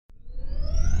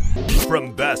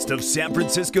From Best of San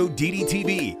Francisco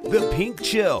DDTV, The Pink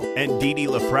Chill, and Didi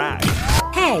LaFrac.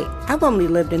 Hey, I've only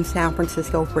lived in San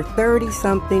Francisco for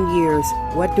 30-something years.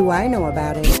 What do I know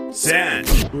about it? San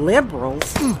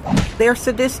Liberals? They're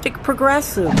sadistic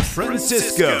progressives.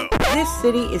 Francisco. This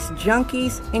city is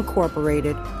Junkies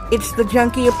Incorporated. It's the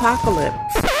junkie apocalypse.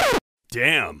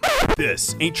 Damn,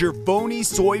 this ain't your phony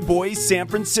soy boy San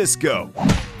Francisco.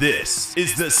 This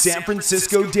is the San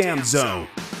Francisco Dam Zone.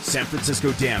 San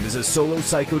Francisco Dam is a solo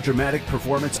psychodramatic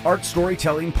performance art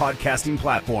storytelling podcasting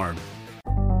platform.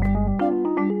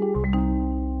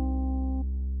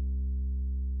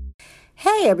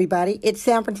 Hey everybody, it's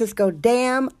San Francisco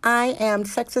Dam. I am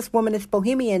sexist womanist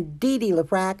bohemian Didi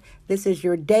LaFrac. This is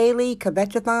your daily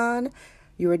Kvetchathon,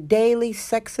 your daily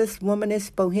sexist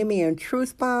womanist bohemian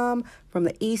truth bomb from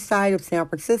the east side of San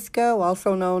Francisco,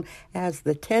 also known as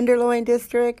the Tenderloin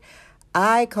District.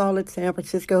 I call it San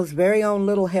Francisco's very own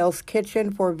little Hell's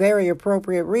Kitchen for very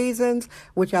appropriate reasons,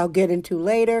 which I'll get into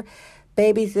later.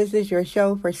 Babies, this is your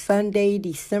show for Sunday,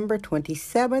 December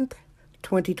 27th,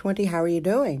 2020. How are you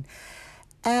doing?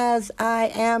 As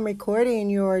I am recording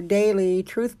your daily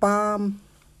truth bomb,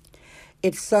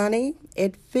 it's sunny.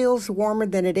 It feels warmer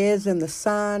than it is in the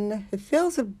sun. It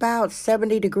feels about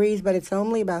 70 degrees, but it's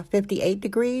only about 58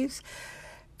 degrees.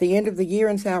 The end of the year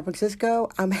in San Francisco.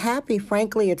 I'm happy,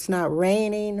 frankly, it's not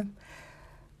raining.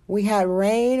 We had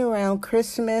rain around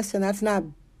Christmas, and that's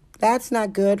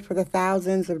not good for the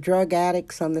thousands of drug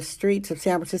addicts on the streets of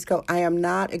San Francisco. I am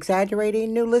not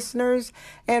exaggerating, new listeners.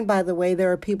 And by the way,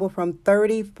 there are people from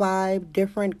 35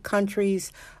 different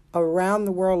countries around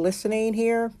the world listening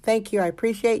here. Thank you. I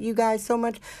appreciate you guys so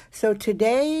much. So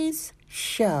today's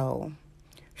show,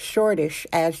 shortish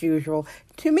as usual.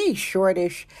 To me,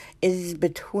 shortish is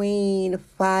between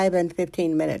 5 and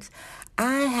 15 minutes.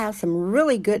 I have some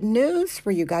really good news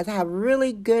for you guys. I have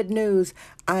really good news.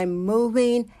 I'm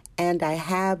moving and I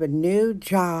have a new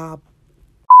job.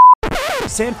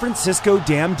 San Francisco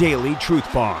Dam Daily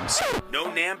Truth Bombs.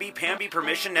 No namby-pamby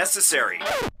permission necessary.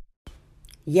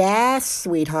 Yes,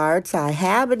 sweethearts, I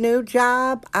have a new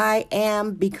job. I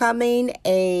am becoming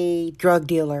a drug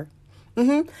dealer.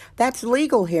 That's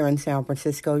legal here in San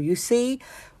Francisco. You see,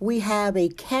 we have a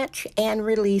catch and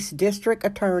release district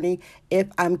attorney. If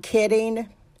I'm kidding,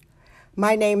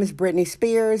 my name is Britney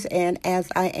Spears, and as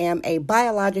I am a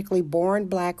biologically born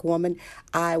black woman,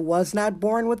 I was not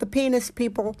born with a penis,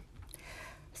 people.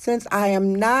 Since I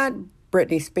am not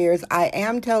Britney Spears, I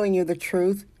am telling you the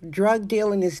truth. Drug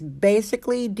dealing is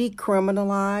basically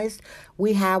decriminalized.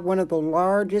 We have one of the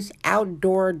largest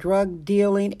outdoor drug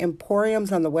dealing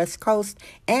emporiums on the West Coast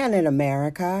and in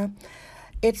America.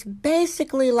 It's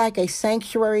basically like a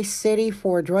sanctuary city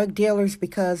for drug dealers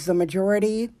because the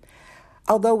majority,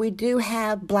 although we do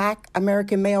have black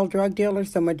American male drug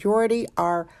dealers, the majority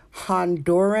are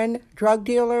Honduran drug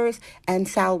dealers and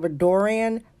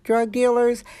Salvadorian drug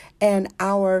dealers, and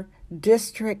our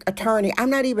district attorney, I'm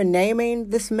not even naming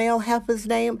this male heifer's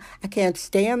name. I can't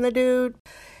stand the dude,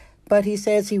 but he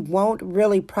says he won't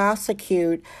really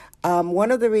prosecute.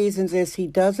 One of the reasons is he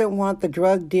doesn't want the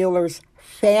drug dealers'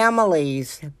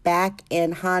 families back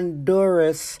in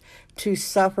Honduras to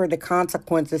suffer the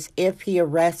consequences if he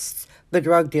arrests the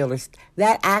drug dealers.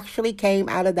 That actually came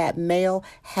out of that male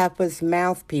heifer's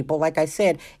mouth, people. Like I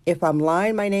said, if I'm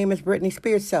lying, my name is Britney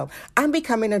Spears. So I'm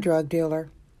becoming a drug dealer.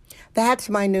 That's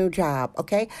my new job,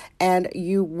 okay? And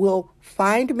you will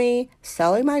find me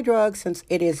selling my drugs since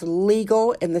it is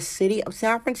legal in the city of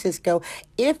San Francisco.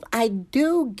 If I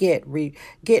do get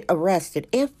arrested,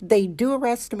 if they do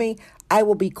arrest me, I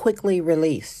will be quickly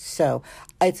released. So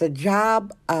it's a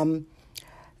job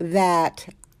that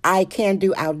I can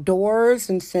do outdoors,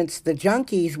 and since the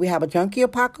junkies, we have a junkie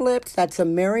apocalypse. That's a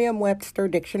Merriam-Webster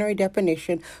dictionary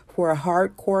definition for a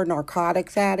hardcore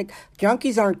narcotics addict.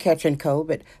 Junkies aren't catching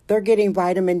COVID. They're getting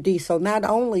vitamin D. So not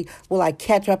only will I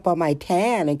catch up on my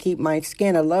tan and keep my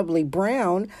skin a lovely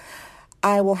brown,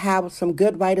 I will have some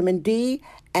good vitamin D,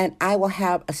 and I will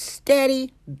have a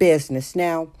steady business.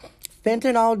 Now,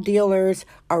 fentanyl dealers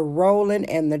are rolling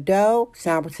in the dough.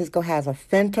 San Francisco has a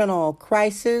fentanyl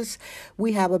crisis.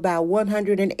 We have about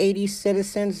 180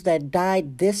 citizens that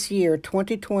died this year,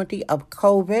 2020, of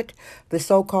COVID, the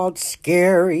so-called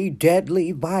scary,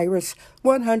 deadly virus.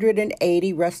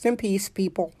 180. Rest in peace,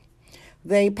 people.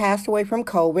 They passed away from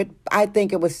COVID. I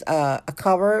think it was a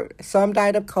cover. Some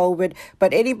died of COVID.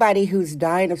 But anybody who's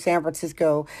dying of San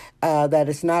Francisco that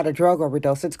is not a drug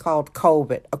overdose, it's called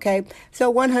COVID, okay?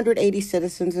 So 180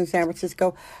 citizens in San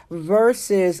Francisco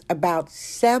versus about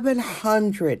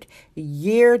 700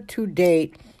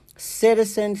 year-to-date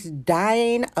citizens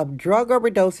dying of drug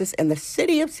overdoses in the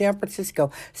city of San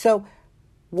Francisco. So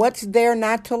What's there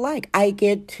not to like? I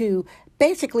get to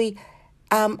basically,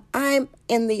 I'm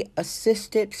in the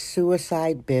assisted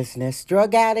suicide business.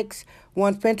 Drug addicts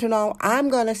want fentanyl. I'm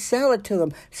going to sell it to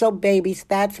them. So, babies,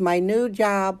 that's my new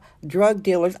job, drug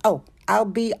dealers. Oh, I'll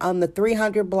be on the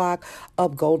 300 block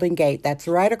of Golden Gate. That's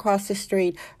right across the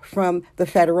street from the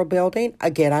Federal Building.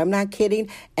 Again, I'm not kidding.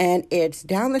 And it's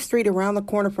down the street around the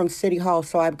corner from City Hall.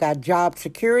 So I've got job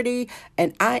security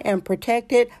and I am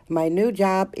protected. My new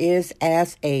job is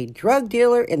as a drug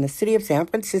dealer in the city of San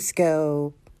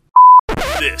Francisco.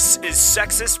 This is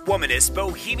sexist, womanist,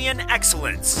 bohemian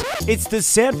excellence. It's the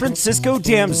San Francisco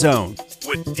Dam Zone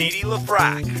with Dee Dee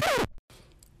LaFrac.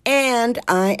 And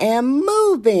I am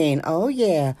moving. Oh,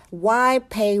 yeah. Why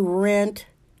pay rent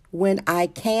when I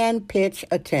can pitch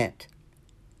a tent?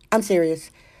 I'm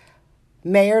serious.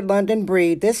 Mayor London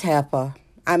Breed, this heifer,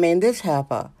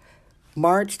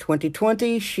 March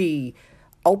 2020, she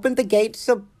opened the gates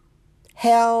of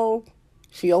hell.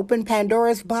 She opened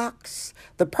Pandora's box,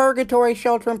 the purgatory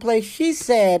shelter in place. She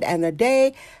said, and the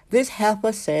day this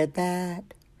heifer said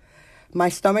that, my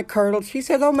stomach curdled. She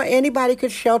said, oh, anybody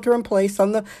could shelter in place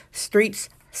on the streets,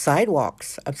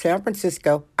 sidewalks of San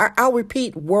Francisco. I'll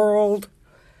repeat, world.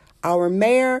 Our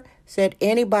mayor said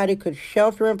anybody could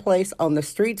shelter in place on the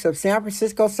streets of San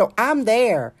Francisco. So I'm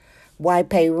there. Why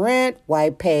pay rent? Why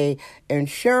pay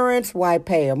insurance? Why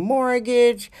pay a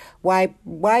mortgage? Why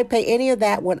pay any of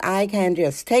that when I can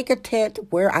just take a tent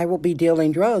where I will be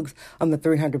dealing drugs on the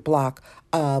 300 block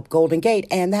of Golden Gate?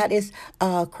 And that is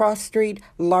cross street,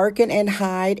 Larkin and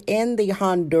Hyde in the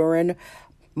Honduran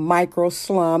micro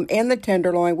slum in the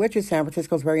Tenderloin, which is San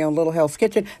Francisco's very own Little Hell's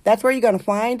Kitchen. That's where you're going to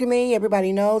find me.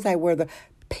 Everybody knows I wear the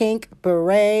pink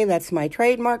beret. That's my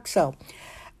trademark. So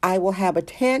I will have a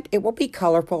tent. It will be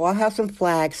colorful. I'll have some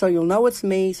flags so you'll know it's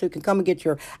me, so you can come and get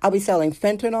I'll be selling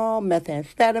fentanyl,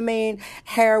 methamphetamine,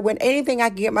 heroin, anything I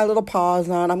can get my little paws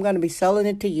on. I'm going to be selling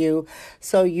it to you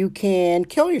so you can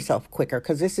kill yourself quicker,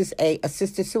 because this is a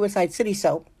assisted suicide city.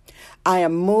 So I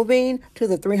am moving to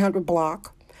the 300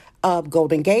 block of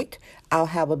Golden Gate. I'll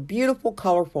have a beautiful,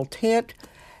 colorful tent.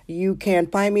 You can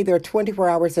find me there 24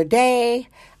 hours a day.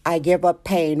 I give up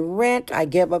paying rent. I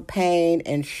give up paying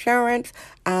insurance.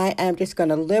 I am just going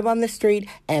to live on the street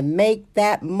and make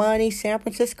that money San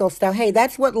Francisco style. Hey,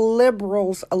 that's what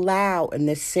liberals allow in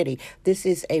this city. This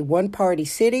is a one-party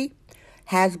city,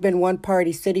 has been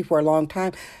one-party city for a long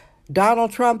time.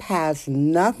 Donald Trump has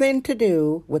nothing to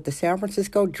do with the San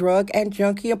Francisco drug and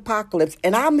junkie apocalypse.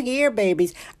 And I'm here,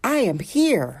 babies. I am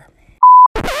here.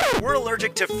 We're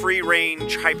allergic to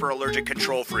free-range, hyper-allergic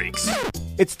control freaks.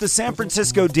 It's the San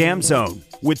Francisco Dam Zone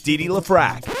with Dee Dee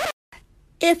LaFrac.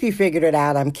 If you figured it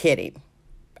out, I'm kidding.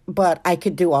 But I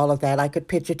could do all of that. I could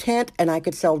pitch a tent and I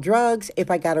could sell drugs.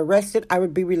 If I got arrested, I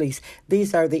would be released.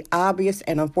 These are the obvious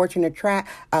and unfortunate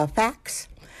facts.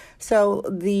 So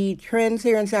the trends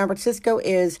here in San Francisco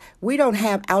is we don't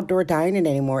have outdoor dining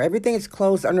anymore. Everything is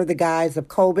closed under the guise of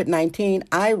COVID-19.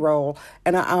 I roll,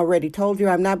 and I already told you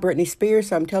I'm not Britney Spears,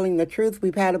 so I'm telling the truth.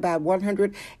 We've had about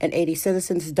 180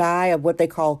 citizens die of what they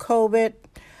call COVID.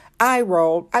 I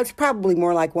roll. It's probably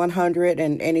more like 100,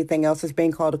 and anything else is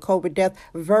being called a COVID death,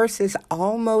 versus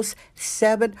almost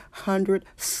 700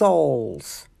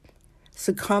 souls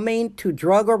succumbing to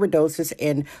drug overdoses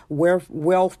in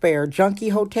welfare junkie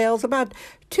hotels. About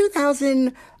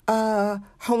 2,000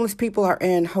 homeless people are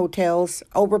in hotels,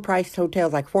 overpriced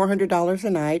hotels, like $400 a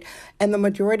night. And the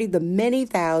majority, the many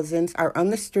thousands, are on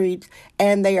the streets.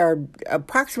 And they are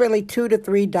approximately 2 to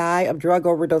 3 die of drug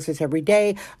overdoses every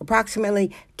day.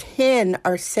 Approximately 10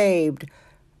 are saved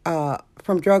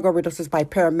from drug overdoses by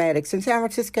paramedics. In San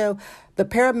Francisco, the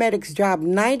paramedics' job,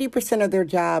 90% of their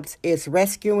jobs is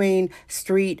rescuing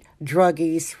street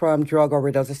druggies from drug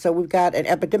overdoses. So we've got an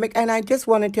epidemic. And I just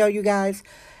want to tell you guys,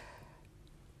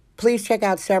 please check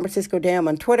out San Francisco Dam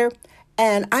on Twitter.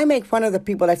 And I make fun of the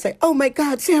people that say, oh my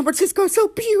God, San Francisco is so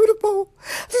beautiful.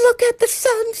 Look at the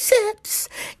sunsets.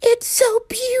 It's so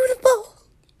beautiful.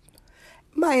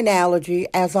 My analogy,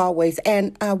 as always,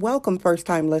 and welcome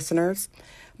first-time listeners,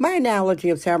 my analogy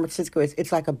of San Francisco is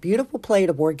it's like a beautiful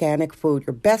plate of organic food.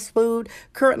 Your best food,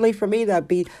 currently for me, that'd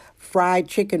be fried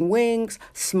chicken wings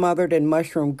smothered in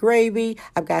mushroom gravy.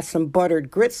 I've got some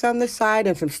buttered grits on the side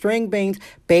and some string beans,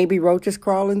 baby roaches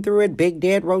crawling through it, big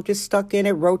dead roaches stuck in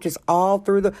it, roaches all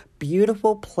through the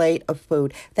beautiful plate of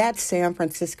food. That's San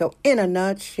Francisco in a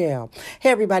nutshell. Hey,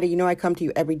 everybody, you know I come to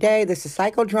you every day. This is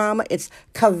Psychodrama. It's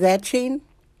kvetching.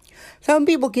 Some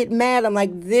people get mad. I'm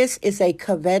like, this is a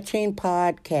kvetching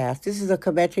podcast. This is a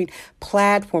kvetching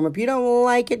platform. If you don't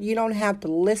like it, you don't have to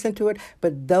listen to it.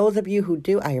 But those of you who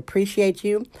do, I appreciate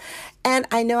you. And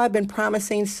I know I've been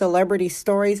promising celebrity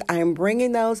stories. I am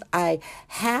bringing those. I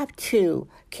have to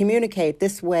communicate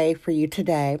this way for you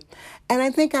today. And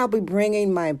I think I'll be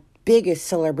bringing my biggest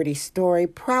celebrity story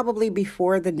probably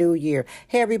before the new year.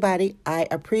 Hey, everybody, I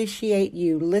appreciate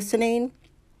you listening.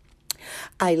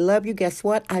 I love you. Guess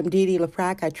what? I'm Dee Dee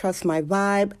LaFrac. I trust my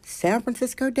vibe. San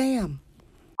Francisco Dam.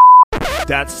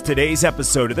 That's today's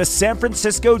episode of the San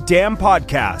Francisco Dam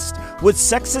Podcast with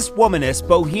sexist womanist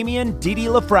bohemian Dee Dee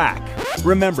LaFrac.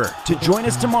 Remember to join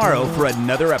us tomorrow for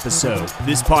another episode.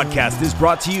 This podcast is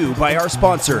brought to you by our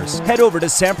sponsors. Head over to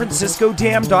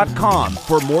sanfranciscodam.com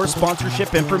for more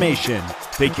sponsorship information.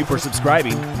 Thank you for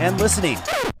subscribing and listening.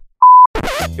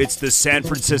 It's the San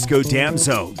Francisco Dam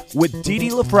Zone with Dee Dee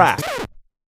LaFrac.